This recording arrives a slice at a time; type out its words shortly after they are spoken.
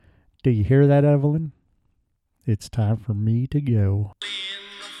Do you hear that, Evelyn? It's time for me to go. In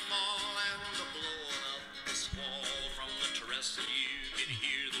the fall and the blowing up this fall from the terrestrial, you can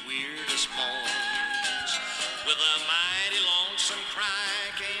hear the weirdest moans. With a mighty lonesome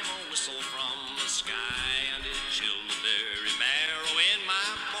cry came a whistle from the sky, and it chilled the very marrow in my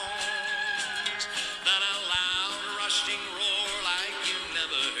bones. Then a loud rushing roar like you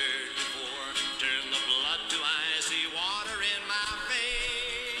never heard before turned the blood to icy water in my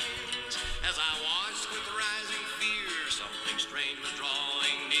veins. As I watched with rising fear, something strange was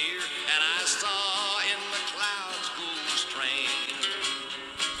drawing near, and I saw in the clouds Ghost Train.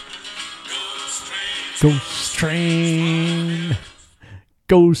 Ghost Train. Ghost Train.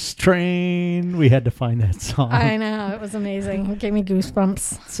 Ghost Train. We had to find that song. I know. It was amazing. It gave me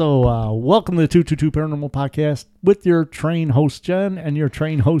goosebumps. So, welcome to the 222 Paranormal Podcast with your train host, Jen, and your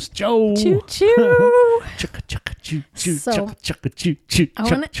train host, Joe. Choo choo. Chugga, chugga, choo, choo, So, chugga, chugga, choo, choo, I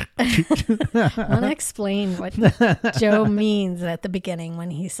chugga, wanna- chugga, choo. I want to explain what Joe means at the beginning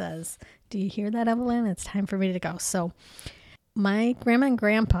when he says, "Do you hear that, Evelyn? It's time for me to go." So my grandma and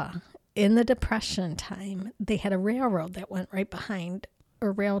grandpa, in the Depression time, they had a railroad that went right behind,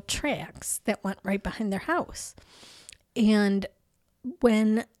 or rail tracks that went right behind their house. And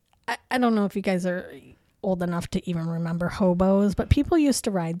when, I don't know if you guys are old enough to even remember hobos, but people used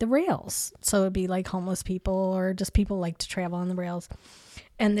to ride the rails. So it'd be like homeless people or just people like to travel on the rails.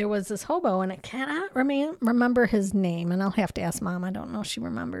 And there was this hobo, and I cannot remember his name, and I'll have to ask Mom. I don't know if she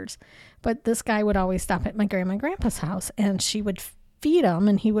remembers. But this guy would always stop at my grandma and grandpa's house, and she would feed him,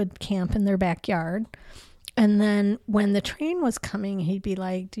 and he would camp in their backyard. And then when the train was coming, he'd be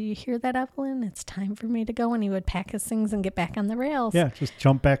like, "Do you hear that, Evelyn? It's time for me to go." And he would pack his things and get back on the rails. Yeah, just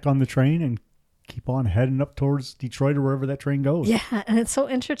jump back on the train and keep on heading up towards Detroit or wherever that train goes. Yeah, and it's so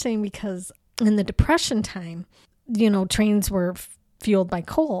interesting because in the Depression time, trains were fueled by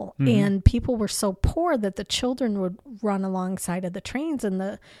coal, and people were so poor that the children would run alongside of the trains, and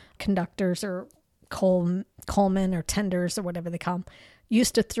the conductors or coalmen or tenders or whatever they call them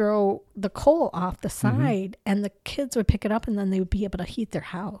used to throw the coal off the side, and the kids would pick it up, and then they would be able to heat their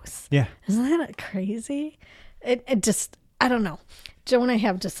house. Yeah. Isn't that crazy? It just, I don't know. Joe and I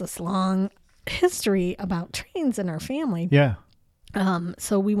have just this long history about trains in our family. Yeah.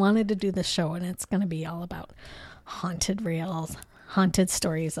 So we wanted to do this show, and it's going to be all about haunted rails, haunted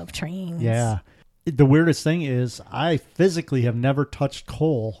stories of trains. Yeah. The weirdest thing is I physically have never touched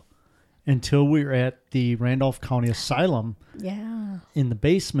coal until we were at the Randolph County Asylum. Yeah. In the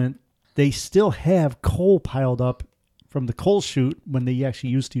basement. They still have coal piled up from the coal chute when they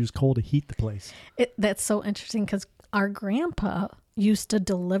actually used to use coal to heat the place. That's so interesting because our grandpa used to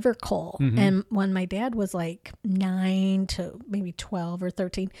deliver coal. And when my dad was like 9 to maybe 12 or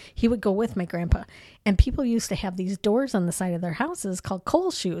 13, he would go with my grandpa. And people used to have these doors on the side of their houses called coal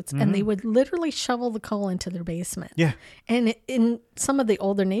chutes, and they would literally shovel the coal into their basement. Yeah. And in some of the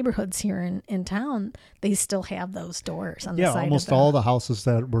older neighborhoods here in town, they still have those doors on the Yeah, side almost of all the houses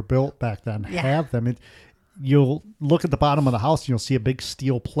that were built back then have them. You'll look at the bottom of the house and you'll see a big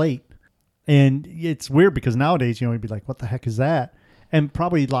steel plate. And it's weird because nowadays, you'd be like, what the heck is that? And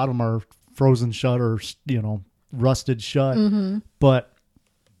probably a lot of them are frozen shut or, rusted shut. But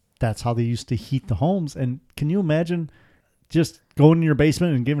that's how they used to heat the homes. And can you imagine just going in your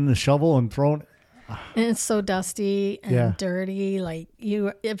basement and giving the shovel and throwing... And it's so dusty and Yeah. dirty. Like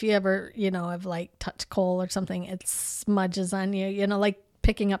if you ever, have like touched coal or something, it smudges on you, like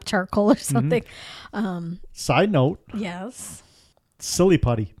picking up charcoal or something. Side note, Yes. silly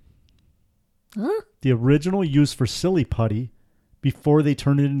putty. Huh? The original use for silly putty before they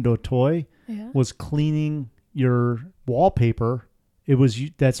turned it into a toy Yeah. was cleaning your wallpaper.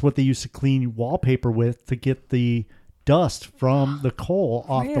 That's what they used to clean wallpaper with to get the dust from the coal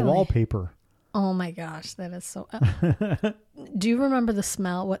off the Really? wallpaper. Oh my gosh, that is so. Do you remember the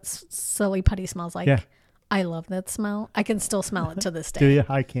smell? What silly putty smells like? Yeah. I love that smell. I can still smell it to this day. Do you?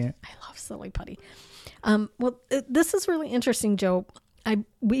 I can't. I love silly putty. This is really interesting, Joe.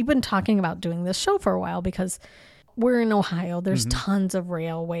 We've been talking about doing this show for a while because we're in Ohio. There's tons of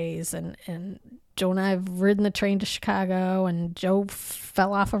railways, and Joe and I have ridden the train to Chicago, and Joe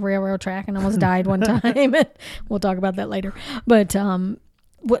fell off a railroad track and almost died one time. And we'll talk about that later. But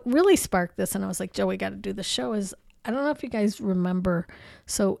what really sparked this, and I was like, Joe, we got to do the show, is I don't know if you guys remember.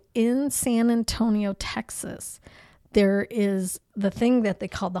 So in San Antonio, Texas, there is the thing that they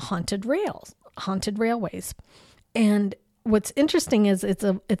call the haunted railways. And what's interesting is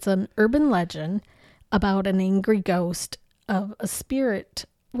it's an urban legend about an angry ghost of a spirit.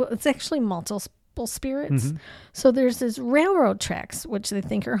 Well, it's actually spirits. So there's this railroad tracks, which they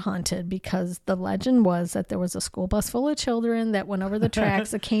think are haunted because the legend was that there was a school bus full of children that went over the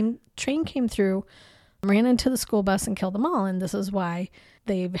tracks. Train came through, ran into the school bus and killed them all. And this is why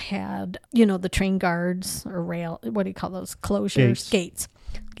they've had, the train guards or what do you call those? Closures? Gates.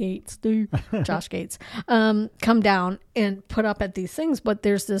 Josh Gates, come down and put up at these things. But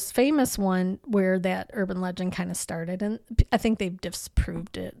there's this famous one where that urban legend kind of started. And I think they've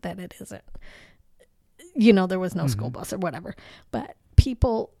disproved it, that it isn't. There was no school bus or whatever. But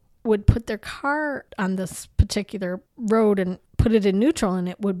people would put their car on this particular road and put it in neutral, and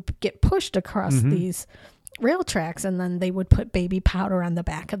it would get pushed across these rail tracks, and then they would put baby powder on the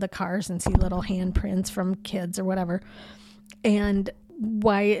back of the cars and see little handprints from kids or whatever. And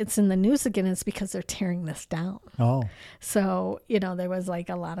why it's in the news again is because they're tearing this down. Oh. So, there was like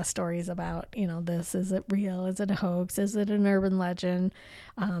a lot of stories about, this, is it real? Is it a hoax? Is it an urban legend?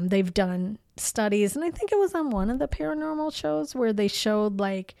 They've done studies, and I think it was on one of the paranormal shows where they showed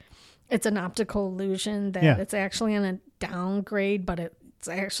like it's an optical illusion that it's actually on a downgrade, but it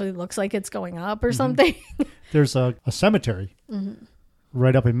actually looks like it's going up or something. There's a cemetery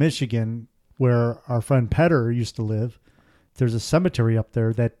right up in Michigan where our friend Petter used to live. There's a cemetery up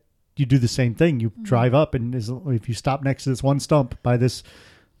there that you do the same thing. You drive up, and if you stop next to this one stump by this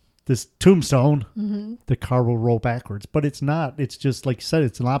tombstone, the car will roll backwards. But it's not. It's just, like you said,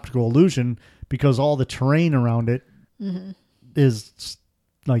 it's an optical illusion because all the terrain around it is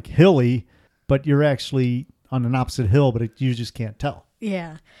like hilly, but you're actually on an opposite hill, but you just can't tell.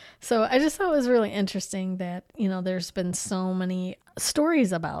 Yeah. So I just thought it was really interesting that, there's been so many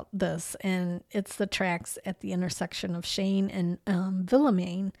stories about this, and it's the tracks at the intersection of Shane and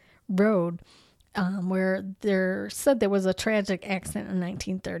Villamane Road, where said there was a tragic accident in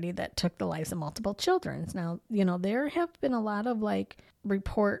 1930 that took the lives of multiple children. Now, there have been a lot of like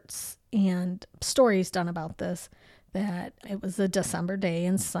reports and stories done about this, that it was a December day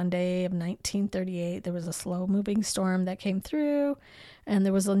and Sunday of 1938. There was a slow-moving storm that came through, and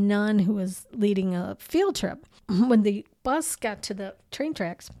there was a nun who was leading a field trip. When the bus got to the train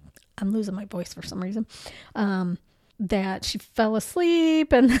tracks, I'm losing my voice for some reason, that she fell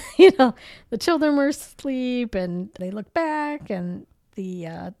asleep, and, the children were asleep, and they looked back, and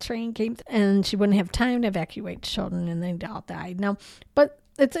the train came, and she wouldn't have time to evacuate children, and they all died. Now, but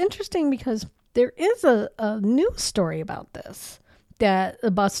it's interesting because there is a news story about this, that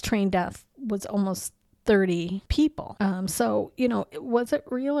the bus train death was almost 30 people. So, was it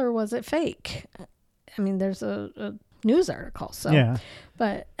real or was it fake? I mean, there's a news article. So, yeah.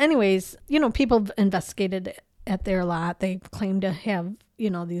 But anyways, people have investigated at their lot. They claim to have,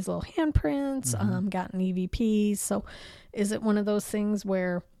 these little handprints, gotten EVPs. So is it one of those things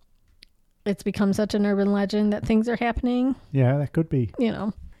where it's become such an urban legend that things are happening? Yeah, that could be.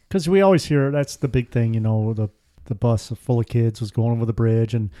 Because we always hear that's the big thing, the bus full of kids was going over the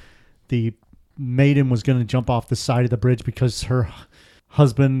bridge, and the maiden was going to jump off the side of the bridge because her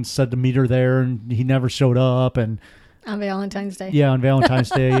husband said to meet her there, and he never showed up. And on Valentine's Day. Yeah, on Valentine's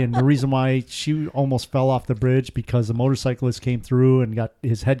Day. And the reason why she almost fell off the bridge because the motorcyclist came through and got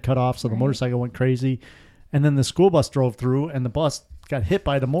his head cut off, so the motorcycle went crazy. And then the school bus drove through, and the bus got hit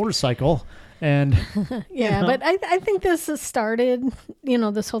by the motorcycle. And but I think this has started,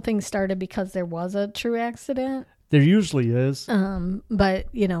 this whole thing started because there was a true accident. There usually is. But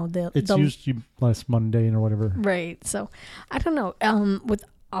it's usually less mundane or whatever. Right. So I don't know. With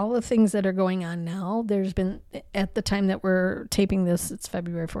all the things that are going on now, there's been, at the time that we're taping this, it's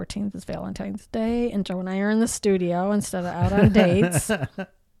February 14th, it's Valentine's Day, and Joe and I are in the studio instead of out on dates.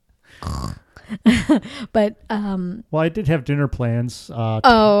 But well, I did have dinner plans.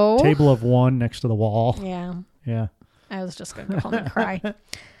 Table of one next to the wall. Yeah. I was just going to go home and cry.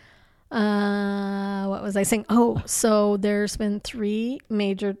 What was I saying? Oh, so there's been 3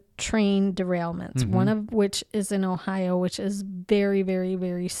 major train derailments, one of which is in Ohio, which is very, very,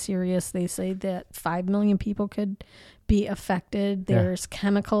 very serious. They say that 5 million people could be affected. There's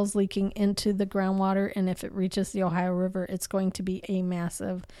chemicals leaking into the groundwater, and if it reaches the Ohio River, it's going to be a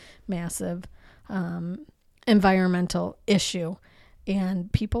massive, massive environmental issue.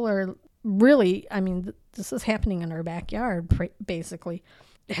 And people are really, this is happening in our backyard, basically.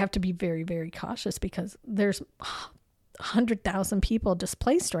 Have to be very, very cautious because there's 100,000 people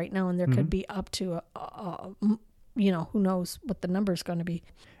displaced right now, and there could be up to, who knows what the number is going to be.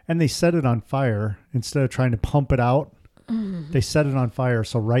 And they set it on fire instead of trying to pump it out. They set it on fire.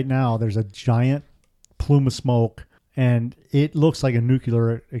 So right now there's a giant plume of smoke, and it looks like a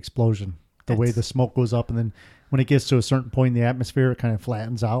nuclear explosion. The way the smoke goes up, and then when it gets to a certain point in the atmosphere, it kind of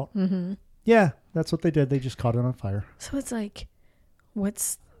flattens out. Yeah, that's what they did. They just caught it on fire. So it's like,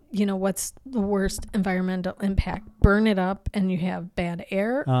 what's what's the worst environmental impact? Burn it up and you have bad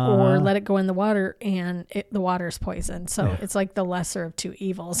air, or let it go in the water and the water's poisoned. So it's like the lesser of two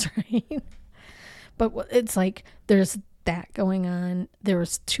evils, right? But it's like there's that going on. There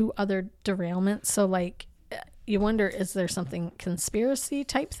was 2 other derailments. So like you wonder, is there something conspiracy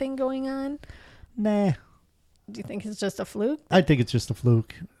type thing going on? Nah. Do you think it's just a fluke? I think it's just a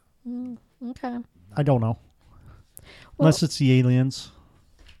fluke. Okay. I don't know. Well, Unless it's the aliens.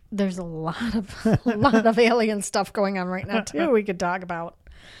 There's a lot of alien stuff going on right now too. We could talk about,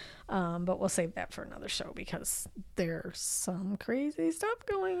 but we'll save that for another show because there's some crazy stuff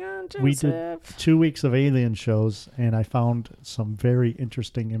going on. Joseph. We did 2 weeks of alien shows, and I found some very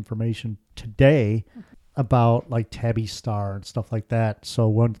interesting information today about like Tabby Star and stuff like that.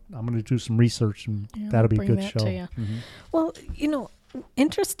 So I'm going to do some research, and that'll be a good show. Mm-hmm. Well,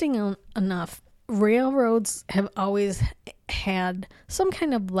 interesting enough, railroads have always had some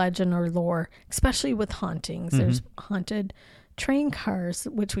kind of legend or lore, especially with hauntings. There's haunted train cars,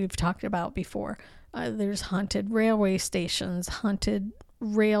 which we've talked about before. There's haunted railway stations, haunted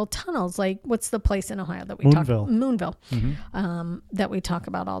rail tunnels. Like, what's the place in Ohio that we Moonville. Moonville, that we talk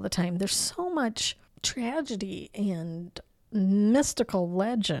about all the time. There's so much tragedy and mystical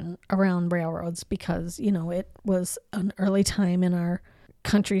legend around railroads because, it was an early time in our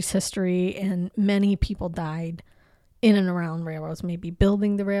country's history and many people died in and around railroads, maybe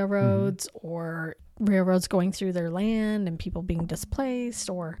building the railroads or railroads going through their land and people being displaced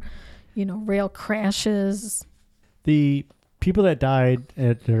or, rail crashes. The people that died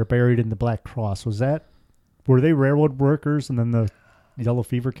that are buried in the Black Cross, were they railroad workers and then the yellow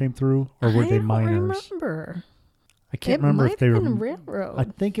fever came through, or were they miners? I remember. I can't remember if they were railroad. I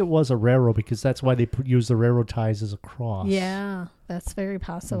think it was a railroad because that's why they use the railroad ties as a cross. Yeah, that's very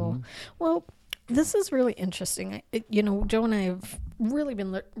possible. Well, this is really interesting. Joe and I have really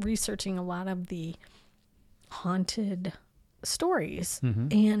been researching a lot of the haunted stories.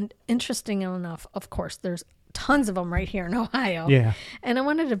 And interesting enough, of course, there's tons of them right here in Ohio. Yeah. And I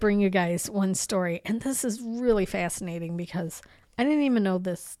wanted to bring you guys one story. And this is really fascinating because I didn't even know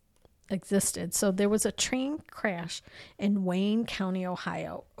this existed. So there was a train crash in Wayne County,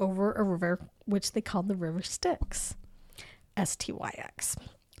 Ohio, over a river which they called the River Styx, Styx.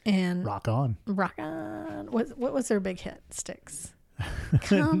 And Rock on. What was their big hit? Styx.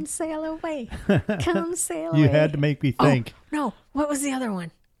 Come sail away. Come sail away. You had to make me think. Oh, no. What was the other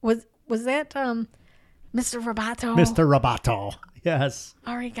one? Was that Mr. Roboto? Mr. Roboto. Yes.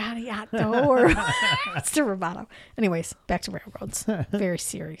 Arigato or Mr. Roboto. Anyways, back to railroads. Very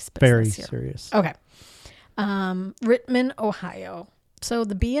serious business Very here. serious. Okay. Rittman, Ohio. So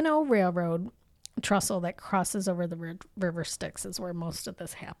the B&O Railroad trestle that crosses over the River Styx is where most of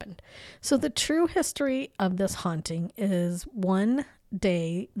this happened. So the true history of this haunting is one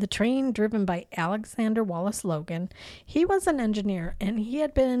day the train driven by Alexander Wallace Logan, he was an engineer and he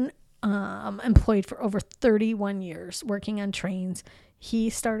had been employed for over 31 years working on trains.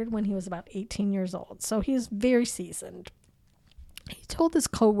 He started when he was about 18 years old, so he's very seasoned. He told his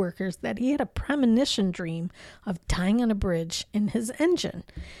co-workers that he had a premonition dream of dying on a bridge in his engine.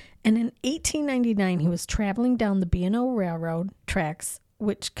 And in 1899, he was traveling down the B&O Railroad tracks,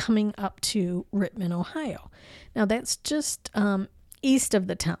 which coming up to Rittman, Ohio. Now, that's just east of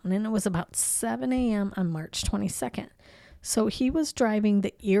the town, and it was about 7 a.m. on March 22nd. So he was driving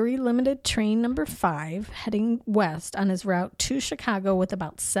the Erie Limited Train number 5, heading west on his route to Chicago with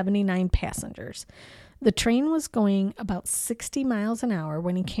about 79 passengers. The train was going about 60 miles an hour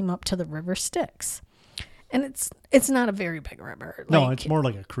when he came up to the River Styx. And it's not a very big river. No, it's more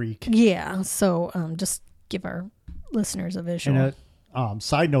like a creek. Yeah, so just give our listeners a visual. And a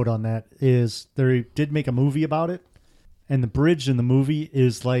side note on that is they did make a movie about it, and the bridge in the movie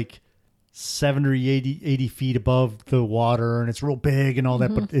is like 70 or 80 feet above the water, and it's real big and all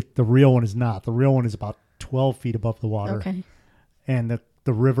that, but the real one is not. The real one is about 12 feet above the water. Okay. And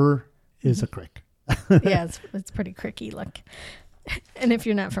the river is a creek. Yeah, it's pretty cricky look. And if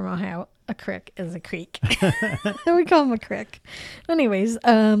you're not from Ohio, a crick is a creek. We call them a crick. Anyways,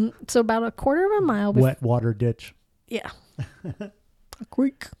 so about a quarter of a mile. Wet water ditch. Yeah. A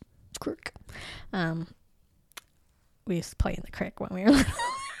creek. We used to play in the creek when we were little.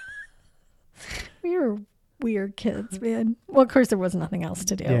 We were weird kids, man. Well, of course, there was nothing else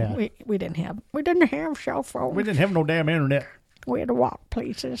to do. Yeah. We didn't have cell phones. We didn't have no damn internet. We had to walk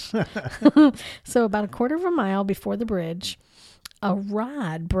places. So about a quarter of a mile before the bridge, a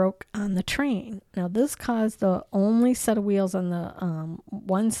rod broke on the train. Now, this caused the only set of wheels on the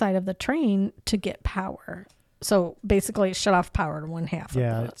one side of the train to get power. So basically, it shut off power to one half.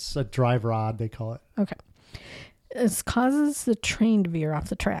 Yeah, it's a drive rod, they call it. Okay. This causes the train to veer off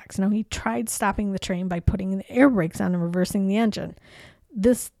the tracks. Now, he tried stopping the train by putting the air brakes on and reversing the engine.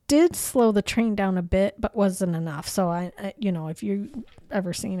 This did slow the train down a bit, but wasn't enough. So, I if you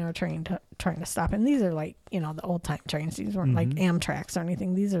ever seen a train trying to stop, and these are like, the old time trains. These weren't like Amtrak's or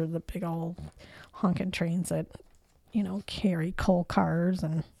anything. These are the big old honking trains that, carry coal cars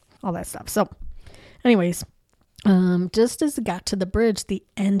and all that stuff. So, anyways, just as it got to the bridge, the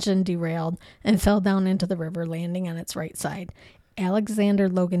engine derailed and fell down into the river, landing on its right side. Alexander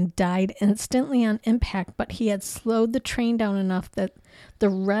Logan died instantly on impact, but he had slowed the train down enough that the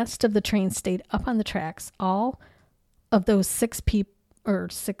rest of the train stayed up on the tracks. All of those 60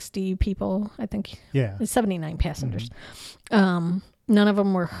 people, I think, 79 passengers, none of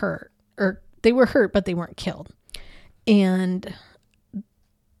them were hurt, or they were hurt, but they weren't killed. And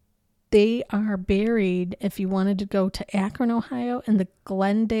they are buried, if you wanted to go to Akron, Ohio, in the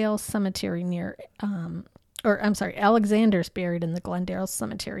Glendale Cemetery near, Alexander's buried in the Glendale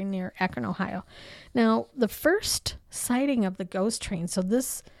Cemetery near Akron, Ohio. Now, the first sighting of the ghost train, so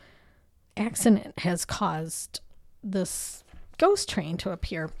this accident has caused this ghost train to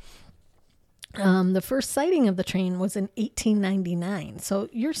appear. The first sighting of the train was in 1899. So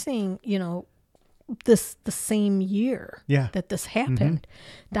you're seeing, the same year that this happened.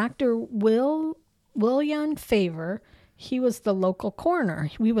 Dr. William Favor, he was the local coroner.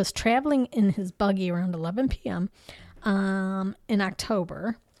 He was traveling in his buggy around 11 p.m. In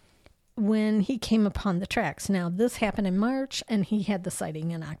October when he came upon the tracks. Now, this happened in March, and he had the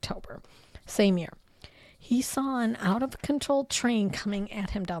sighting in October, same year. He saw an out-of-control train coming at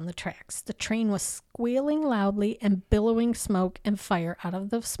him down the tracks. The train was squealing loudly and billowing smoke and fire out of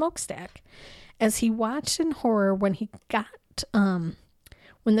the smokestack. As he watched in horror, when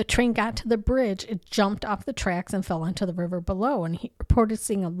the train got to the bridge, it jumped off the tracks and fell into the river below. And he reported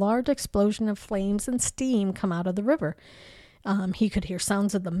seeing a large explosion of flames and steam come out of the river. He could hear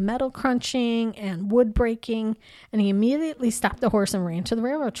sounds of the metal crunching and wood breaking, and he immediately stopped the horse and ran to the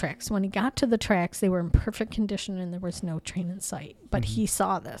railroad tracks. When he got to the tracks, they were in perfect condition and there was no train in sight. But he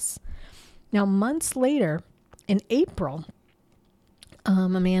saw this. Now, months later, in April, a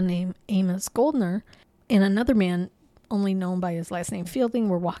man named Amos Goldner and another man, only known by his last name Fielding,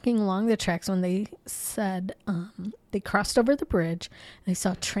 were walking along the tracks when they said they crossed over the bridge. And they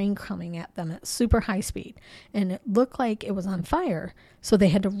saw a train coming at them at super high speed, and it looked like it was on fire. So they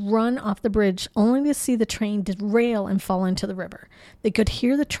had to run off the bridge only to see the train derail and fall into the river. They could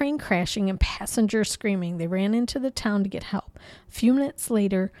hear the train crashing and passengers screaming. They ran into the town to get help. A few minutes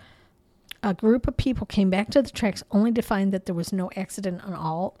later, a group of people came back to the tracks only to find that there was no accident at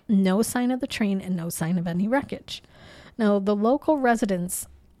all, no sign of the train, and no sign of any wreckage. Now, the local residents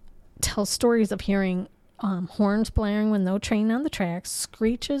tell stories of hearing horns blaring with no train on the tracks,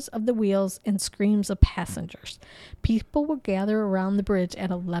 screeches of the wheels, and screams of passengers. People will gather around the bridge at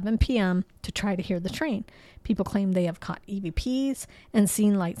 11 p.m. to try to hear the train. People claim they have caught EVPs and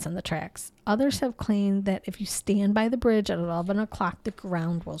seen lights on the tracks. Others have claimed that if you stand by the bridge at 11 o'clock, the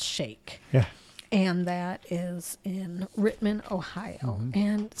ground will shake. Yeah. And that is in Rittman, Ohio.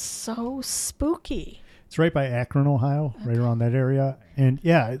 And so spooky. It's right by Akron, Ohio, right around that area. And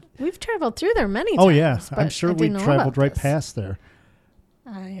yeah. We've traveled through there many times. Oh, yeah. I'm sure we traveled right past there.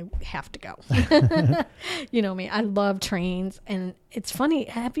 I have to go. You know me. I love trains. And it's funny.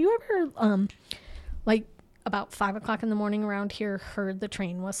 Have you ever, about 5 o'clock in the morning around here, heard the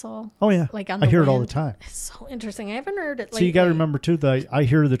train whistle? Oh, yeah. Like on the I hear wind? it all the time. It's so interesting. I haven't heard it lately. So you got to remember, too, that I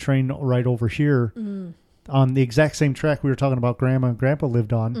hear the train right over here on the exact same track we were talking about Grandma and Grandpa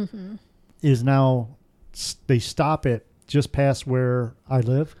lived on is now... They stop it just past where I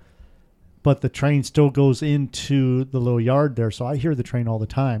live, but the train still goes into the little yard there. So I hear the train all the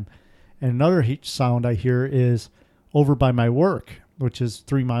time. And another sound I hear is over by my work, which is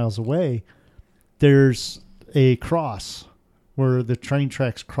 3 miles away. There's a cross where the train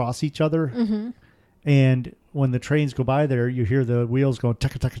tracks cross each other. And when the trains go by there, you hear the wheels going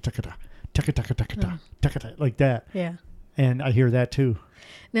taka-taka-taka-taka, taka-taka-taka-taka, taka-taka, like that. Yeah. And I hear that too.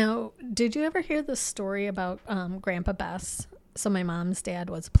 Now, did you ever hear the story about Grandpa Bess? So my mom's dad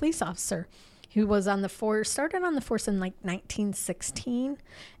was a police officer who was on the force, started on the force in like 1916,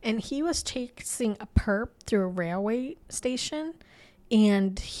 and he was chasing a perp through a railway station,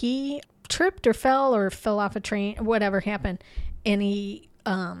 and he tripped or fell off a train, whatever happened, and he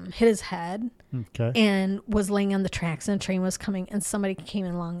hit his head and was laying on the tracks, and a train was coming, and somebody came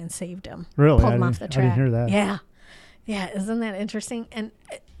along and saved him. Really? Pulled him off the track. I didn't hear that. Yeah. Yeah, isn't that interesting? And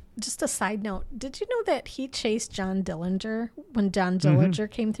just a side note, did you know that he chased John Dillinger when John Dillinger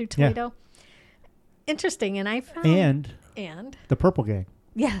came through Toledo? Yeah. Interesting. And I found... And the Purple Gang.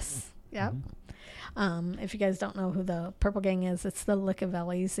 Yes. Yep. If you guys don't know who the Purple Gang is, it's the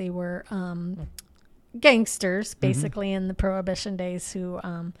Lickavellis. They were gangsters, basically, in the Prohibition days who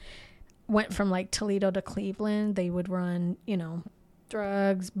went from like Toledo to Cleveland. They would run,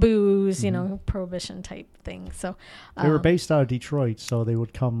 drugs, booze, Prohibition type thing. So they were based out of Detroit, so they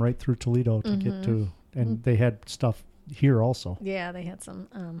would come right through Toledo to get to, and they had stuff here also. Yeah, they had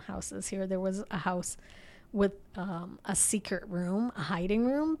some houses here. There was a house with a secret room, a hiding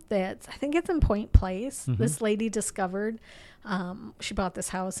room I think it's in Point Place. This lady discovered, she bought this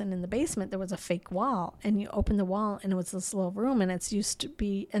house, and in the basement there was a fake wall, and you open the wall and it was this little room, and it's used to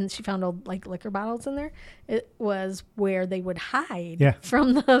be, and she found old like liquor bottles in there. It was where they would hide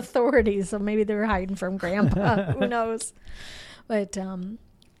from the authorities. So maybe they were hiding from Grandpa. Who knows? But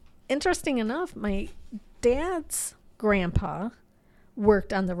interesting enough, my dad's grandpa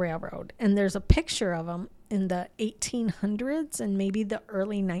worked on the railroad, and there's a picture of him in the 1800s and maybe the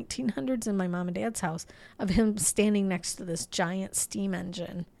early 1900s in my mom and dad's house of him standing next to this giant steam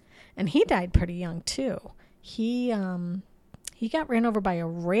engine, and he died pretty young too. He got ran over by a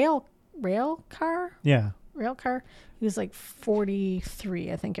rail car. Rail car. He was like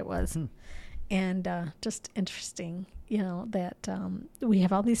 43, I think it was. And just interesting, that we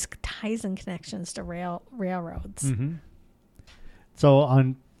have all these ties and connections to railroads. So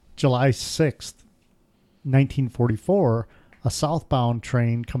on July 6th, 1944, a southbound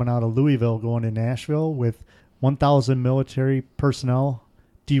train coming out of Louisville going to Nashville with 1,000 military personnel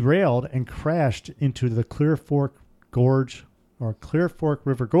derailed and crashed into the Clear Fork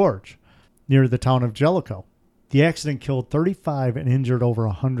River Gorge near the town of Jellicoe. The accident killed 35 and injured over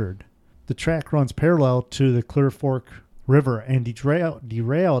 100. The track runs parallel to the Clear Fork River and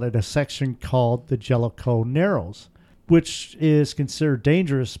derailed at a section called the Jellicoe Narrows, which is considered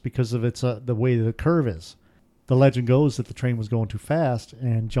dangerous because of its the way the curve is. The legend goes that the train was going too fast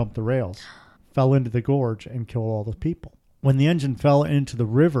and jumped the rails, fell into the gorge, and killed all the people. When the engine fell into the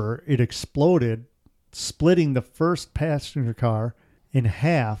river, it exploded, splitting the first passenger car in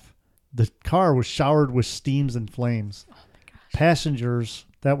half. The car was showered with steams and flames. Oh my gosh. Passengers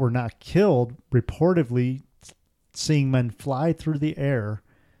that were not killed reportedly seeing men fly through the air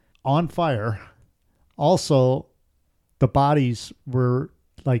on fire. Also, the bodies were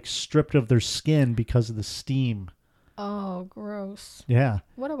like stripped of their skin because of the steam. Oh, gross. Yeah.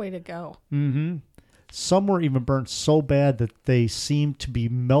 What a way to go. Some were even burnt so bad that they seemed to be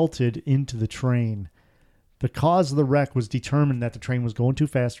melted into the train. The cause of the wreck was determined that the train was going too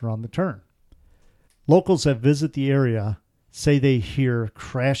fast around the turn. Locals that visit the area say they hear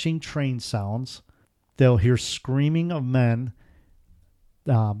crashing train sounds. They'll hear screaming of men.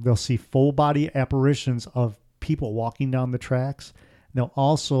 They'll see full-body apparitions of people walking down the tracks. They'll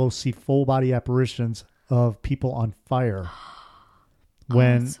also see full-body apparitions of people on fire.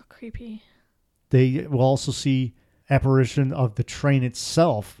 That's so creepy. They will also see apparition of the train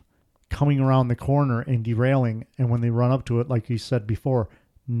itself coming around the corner and derailing. And when they run up to it, like you said before,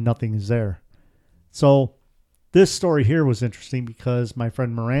 nothing is there. So this story here was interesting because my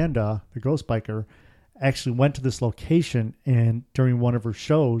friend Miranda, the ghost biker, actually went to this location, and during one of her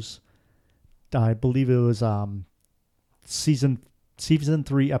shows, I believe it was season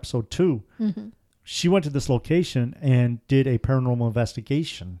 3, episode 2, she went to this location and did a paranormal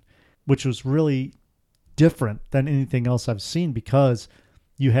investigation, which was really different than anything else I've seen because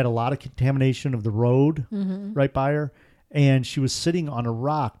you had a lot of contamination of the road right by her, and she was sitting on a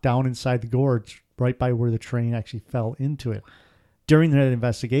rock down inside the gorge right by where the train actually fell into it. During that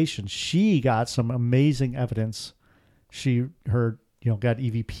investigation, she got some amazing evidence. She heard, got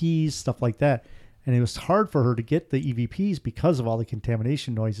EVPs, stuff like that. And it was hard for her to get the EVPs because of all the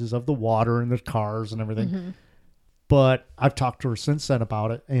contamination noises of the water and the cars and everything. But I've talked to her since then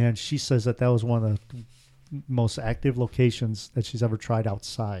about it, and she says that was one of the most active locations that she's ever tried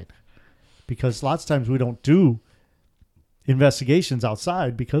outside. Because lots of times we don't do investigations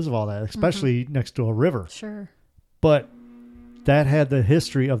outside because of all that, especially next to a river. Sure. But that had the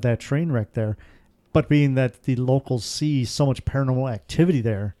history of that train wreck there. But being that the locals see so much paranormal activity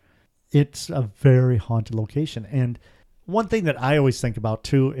there, it's a very haunted location. And one thing that I always think about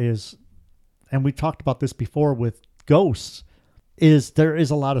too is, and we talked about this before with ghosts, is there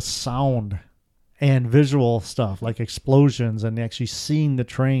is a lot of sound and visual stuff like explosions and actually seeing the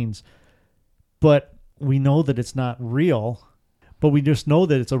trains. But we know that it's not real, but we just know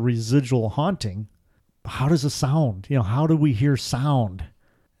that it's a residual haunting. How does it sound? How do we hear sound?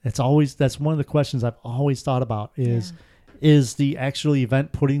 That's one of the questions I've always thought about is the actual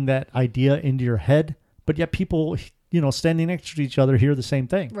event putting that idea into your head, but yet people, standing next to each other hear the same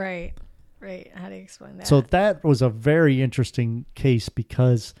thing. Right. How do you explain that? So that was a very interesting case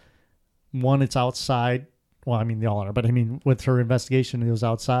because one, it's outside. Well, I mean, they all are, but I mean, with her investigation, it was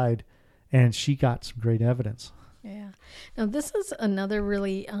outside, and she got some great evidence. Yeah. Now, this is another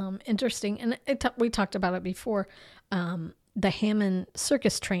really interesting, and we talked about it before, the Hammond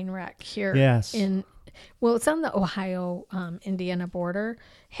circus train wreck here. Yes. It's on the Ohio-Indiana border.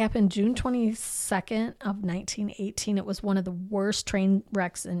 Happened June 22nd of 1918. It was one of the worst train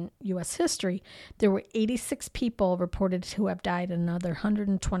wrecks in U.S. history. There were 86 people reported to have died and another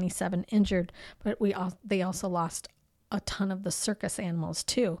 127 injured, but they also lost a ton of the circus animals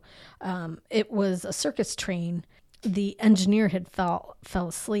too. It was a circus train. The engineer had fell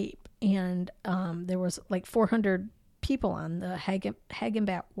asleep, and there was like 400 people on the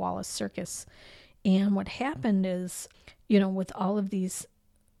Hagenbeck Wallace Circus. And what happened is, with all of these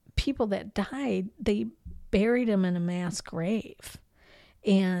people that died, they buried them in a mass grave.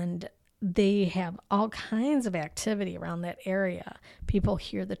 And they have all kinds of activity around that area. People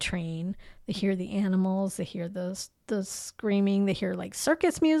hear the train, they hear the animals, they hear the screaming, they hear like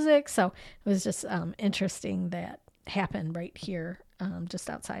circus music. So it was just interesting that happened right here, just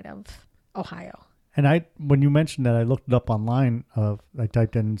outside of Ohio. And when you mentioned that, I looked it up online. I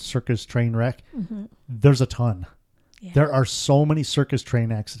typed in circus train wreck. Mm-hmm. There's a ton. Yeah. There are so many circus train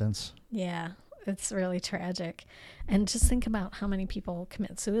accidents. Yeah, it's really tragic. And just think about how many people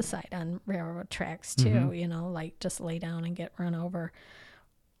commit suicide on railroad tracks too, Mm-hmm. Like just lay down and get run over.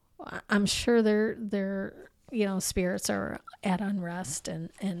 I'm sure their spirits are at unrest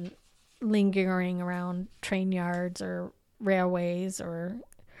and lingering around train yards or railways or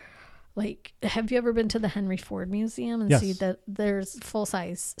like, have you ever been to the Henry Ford Museum and Yes. see that there's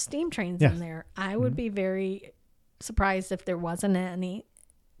full-size steam trains Yes. in there? I would be very surprised if there wasn't any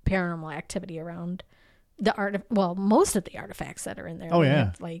paranormal activity around most of the artifacts that are in there. Oh, They yeah.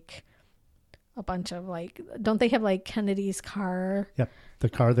 have, like a bunch of don't they have like Kennedy's car? Yep, the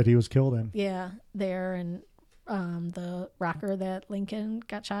car that he was killed in. Yeah, there, and the rocker that Lincoln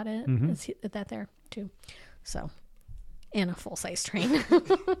got shot in. Mm-hmm. Is that there too? So, and a full-size train.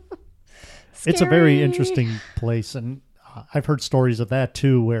 It's a very Scary. interesting place, and I've heard stories of that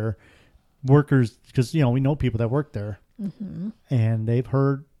too, where workers, because we know people that work there, Mm-hmm. and they've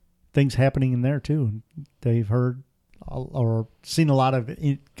heard things happening in there too. They've heard or seen a lot of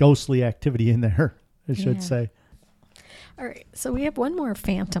ghostly activity in there, I should Yeah. say. All right, so we have one more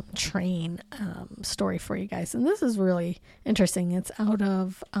phantom train story for you guys, and this is really interesting. It's out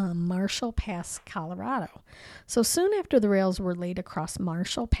of Marshall Pass, Colorado. So soon after the rails were laid across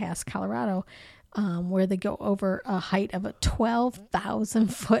Marshall Pass, Colorado, where they go over a height of 12,000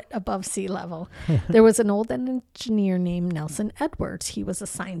 foot above sea level, there was an old engineer named Nelson Edwards. He was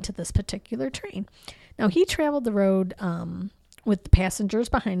assigned to this particular train. Now, he traveled the road with the passengers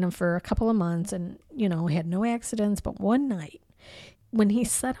behind him for a couple of months and, had no accidents. But one night when he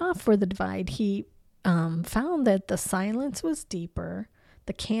set off for the divide, he found that the silence was deeper,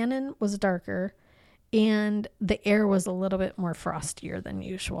 the cannon was darker, and the air was a little bit more frostier than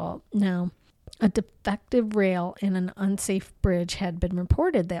usual. Now, a defective rail and an unsafe bridge had been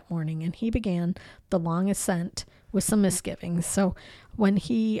reported that morning, and he began the long ascent with some misgivings. So when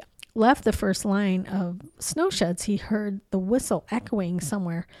he left the first line of snow sheds, he heard the whistle echoing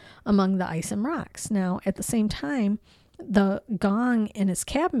somewhere among the ice and rocks. Now, at the same time, the gong in his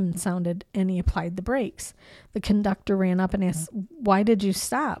cabin sounded, and he applied the brakes. The conductor ran up and asked, "Why did you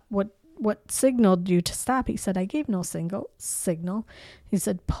stop? What signaled you to stop?" He said, "I gave no signal. He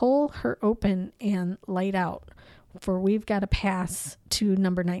said, "Pull her open and light out, for we've got to pass to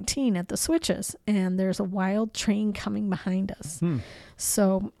number 19 at the switches, and there's a wild train coming behind us."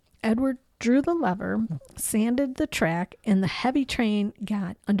 So Edward drew the lever, sanded the track, and the heavy train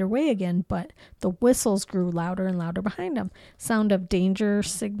got underway again, but the whistles grew louder and louder behind him. Sound of danger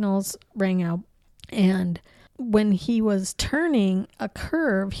signals rang out, and when he was turning a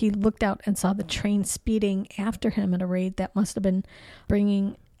curve, he looked out and saw the train speeding after him at a rate that must have been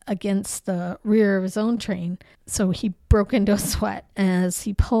bringing against the rear of his own train. So he broke into a sweat as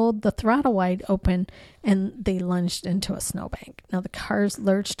he pulled the throttle wide open, and they lunged into a snowbank. Now the cars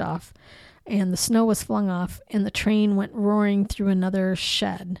lurched off, and the snow was flung off, and the train went roaring through another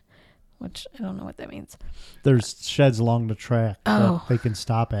shed, which I don't know what that means. There's sheds along the track Oh. that they can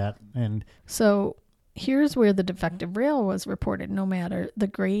stop at, and So here's where the defective rail was reported. No matter, the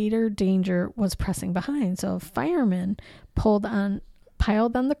greater danger was pressing behind. So firemen piled on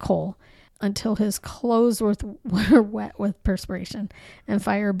the coal until his clothes were wet with perspiration, and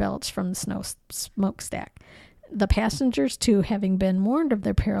fire belched from the smokestack. The passengers, too, having been warned of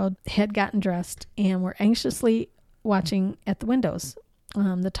their peril, had gotten dressed and were anxiously watching at the windows.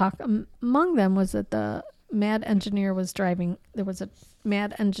 The talk among them was that the mad engineer was driving. There was a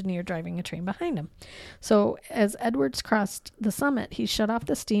mad engineer driving a train behind him. So as Edwards crossed the summit, he shut off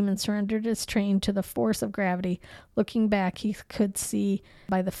the steam and surrendered his train to the force of gravity. Looking back, he could see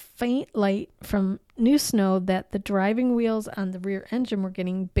by the faint light from new snow that the driving wheels on the rear engine were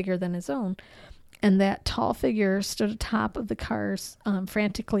getting bigger than his own, and that tall figure stood atop of the cars,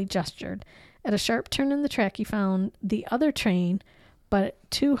 frantically gestured. At a sharp turn in the track, he found the other train, but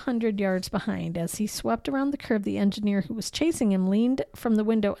 200 yards behind. As he swept around the curve, the engineer who was chasing him leaned from the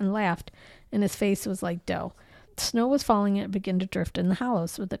window and laughed, and his face was like dough. Snow was falling and it began to drift in the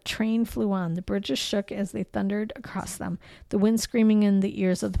hollows. But the train flew on. The bridges shook as they thundered across them, the wind screaming in the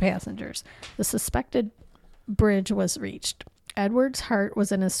ears of the passengers. The suspected bridge was reached. Edward's heart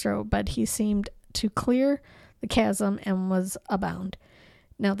was in his throat, but he seemed to clear the chasm and was abound.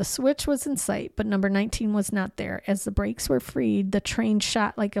 Now the switch was in sight, but number 19 was not there. As the brakes were freed, the train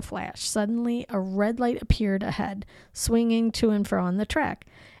shot like a flash. Suddenly, a red light appeared ahead, swinging to and fro on the track,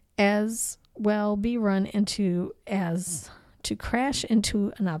 as well be run into as to crash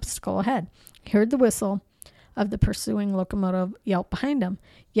into an obstacle ahead. He heard the whistle of the pursuing locomotive yelp behind him,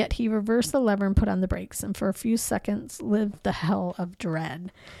 yet he reversed the lever and put on the brakes, and for a few seconds lived the hell of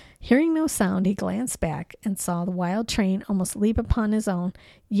dread. Hearing no sound, he glanced back and saw the wild train almost leap upon his own,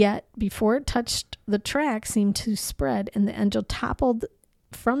 yet before it touched the track seemed to spread, and the engine toppled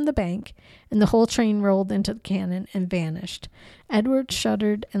from the bank, and the whole train rolled into the cannon and vanished. Edward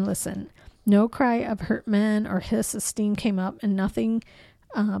shuddered and listened. No cry of hurt men or hiss of steam came up, and nothing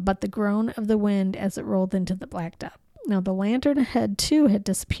but the groan of the wind as it rolled into the black depth. Now the lantern ahead, too, had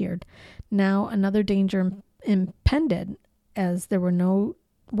disappeared. Now another danger impended, as there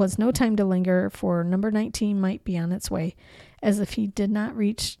was no time to linger, for number 19 might be on its way, as if he did not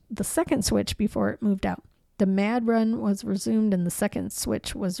reach the second switch before it moved out. The mad run was resumed, and the second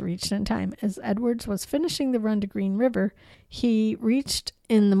switch was reached in time. As Edwards was finishing the run to Green River, he reached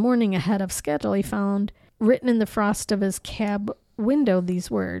in the morning ahead of schedule. He found written in the frost of his cab window these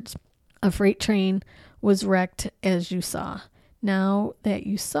words: "A freight train was wrecked as you saw. Now that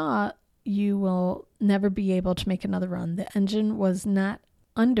you saw, you will never be able to make another run. The engine was not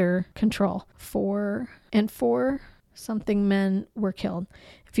under control. 4 something men were killed.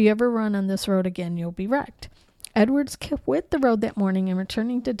 If you ever run on this road again, you'll be wrecked." Edwards quit the road that morning and,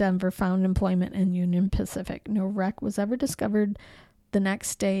 returning to Denver, found employment in Union Pacific. No wreck was ever discovered the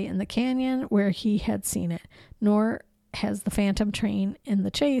next day in the canyon where he had seen it, nor has the phantom train in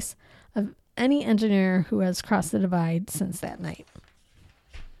the chase of any engineer who has crossed the divide since that night.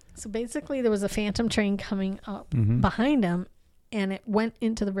 So basically there was a phantom train coming up behind him, and it went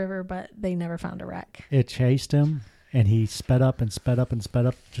into the river, but they never found a wreck. It chased him, and he sped up and sped up and sped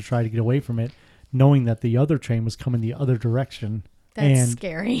up to try to get away from it, knowing that the other train was coming the other direction. That's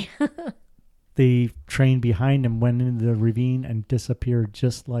scary. The train behind him went into the ravine and disappeared,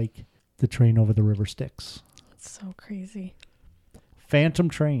 just like the train over the river Styx. It's so crazy. Phantom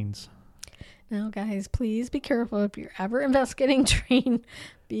trains. Now, guys, please be careful. If you're ever investigating train,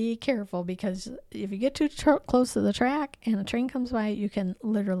 be careful, because if you get too close to the track and a train comes by, you can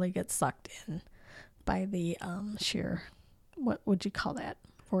literally get sucked in by the sheer, what would you call that?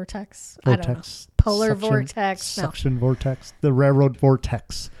 Vortex? I don't know. Polar vortex. Suction vortex. The railroad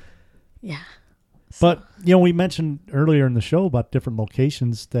vortex. Yeah. But, we mentioned earlier in the show about different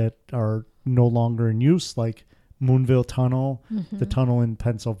locations that are no longer in use, like Moonville Tunnel, the tunnel in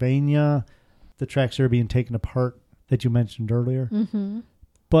Pennsylvania, the tracks that are being taken apart that you mentioned earlier.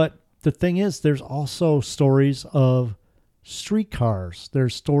 But the thing is, there's also stories of streetcars.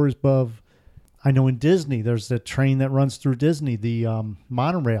 There's stories of, I know in Disney, there's the train that runs through Disney, the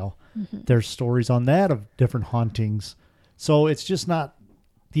monorail. There's stories on that of different hauntings. So it's just not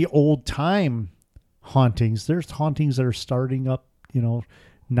the old time hauntings. There's hauntings that are starting up,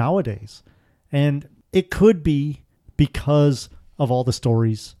 nowadays. And it could be because of all the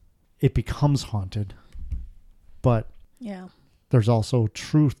stories, it becomes haunted. But yeah, there's also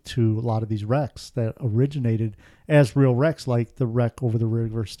truth to a lot of these wrecks that originated as real wrecks, like the wreck over the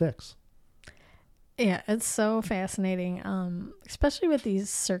river Styx. Yeah, it's so fascinating, especially with these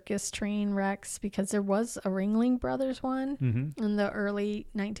circus train wrecks, because there was a Ringling Brothers one in the early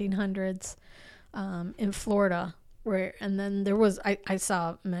 1900s in Florida, and then there was, I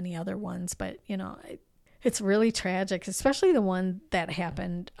saw many other ones, but, it's really tragic, especially the one that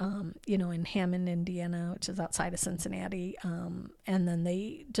happened, in Hammond, Indiana, which is outside of Cincinnati. And then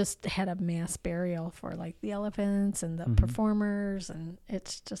they just had a mass burial for like the elephants and the performers. And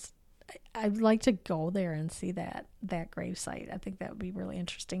it's just, I'd like to go there and see that gravesite. I think that would be really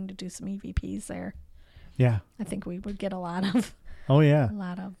interesting to do some EVPs there. Yeah. I think we would get a lot of,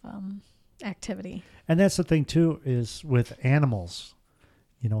 activity. And that's the thing too, is with animals,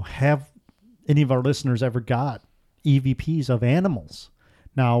 have any of our listeners ever got EVPs of animals?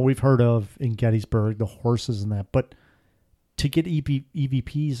 Now, we've heard of in Gettysburg, the horses and that, but to get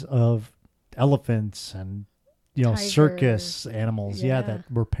EVPs of elephants and, Tigers. circus animals, Yeah. that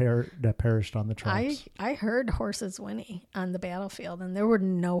were that perished on the tracks. I heard horses whinny on the battlefield, and there were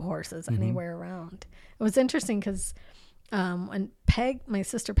no horses anywhere around. It was interesting because when my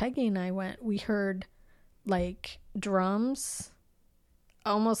sister Peggy and I went, we heard like drums,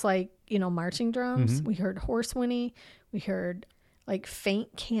 almost like, marching drums. We heard horse whinny. We heard like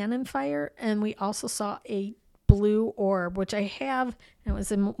faint cannon fire. And we also saw a blue orb, which I have, and it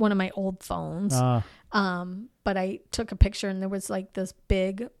was in one of my old phones. But I took a picture, and there was like this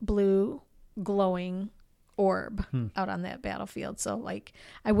big blue glowing orb out on that battlefield. So like,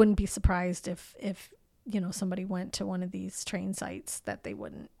 I wouldn't be surprised if somebody went to one of these train sites that they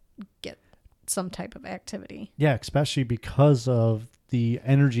wouldn't get some type of activity. Yeah, especially because of the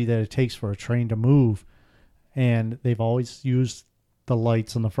energy that it takes for a train to move. And they've always used the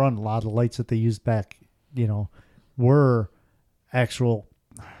lights on the front. A lot of the lights that they used back, were actual,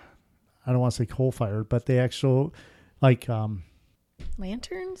 I don't want to say coal-fired, but the actual, like...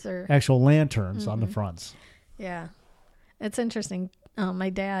 lanterns or... Actual lanterns on the fronts. Yeah. It's interesting. My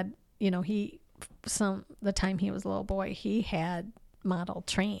dad, the time he was a little boy, he had model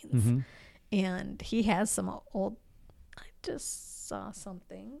trains. And he has some old... I just saw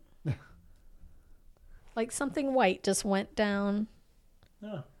something. Like something white just went down.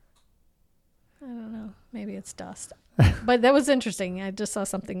 Oh. I don't know. Maybe it's dust. But that was interesting. I just saw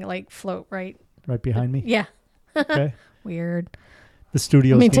something like float right behind me? Yeah. Okay. Weird. The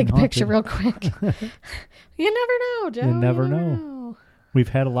studio's Let me getting take a picture haunted. real quick. You never know, Joe. You never know. We've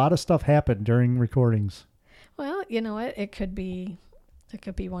had a lot of stuff happen during recordings. Well, you know what? It could be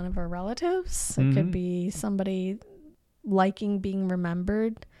one of our relatives. It could be somebody liking being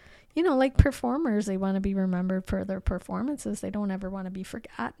remembered. Like performers, they want to be remembered for their performances. They don't ever want to be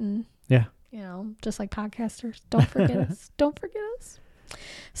forgotten. Yeah. Just like podcasters. Don't forget us. Don't forget us.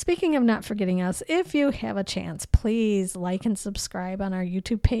 Speaking of not forgetting us, if you have a chance, please like and subscribe on our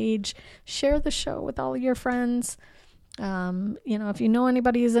YouTube page. Share the show with all of your friends. If you know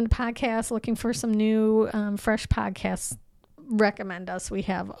anybody who's in podcasts looking for some new, fresh podcasts, recommend us. We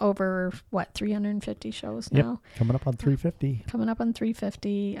have over 350 shows now. Coming up on 350.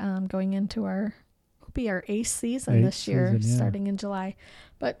 Going into will be our 8th season this year, starting in July.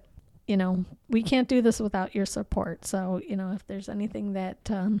 But we can't do this without your support. So, if there's anything that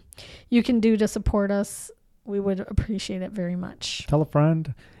you can do to support us, we would appreciate it very much. Tell a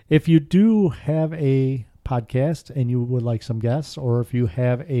friend. If you do have a podcast and you would like some guests, or if you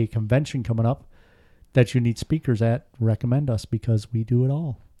have a convention coming up that you need speakers at, recommend us, because we do it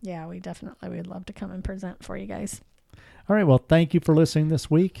all. Yeah, we'd love to come and present for you guys. All right. Well, thank you for listening this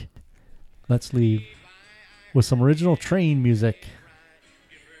week. Let's leave with some original train music.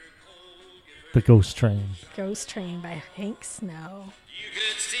 The Ghost Train. Ghost Train by Hank Snow.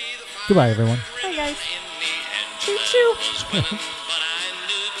 Goodbye, everyone. Hi, guys. Choo-choo. But I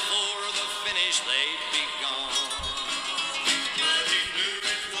knew before the finish they'd be gone.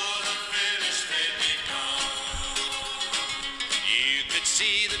 You could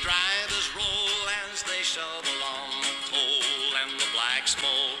see the drivers roll as they shovel on the coal, and the black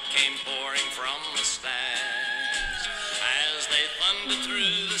smoke came pouring from the stacks. As they thundered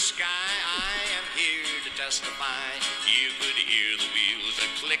through the sky, I am here to testify. You could hear the wheels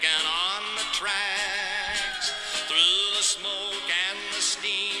a-clicking on the tracks. Through the smoke and the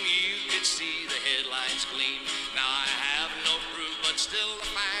steam, you could see the headlights gleam. Now I have no proof, but still the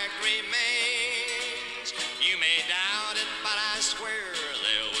fact remains. You may doubt it, but I swear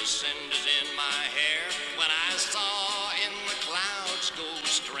there was cinders in my hair when I saw in the clouds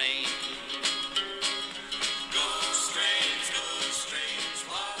Ghost Train.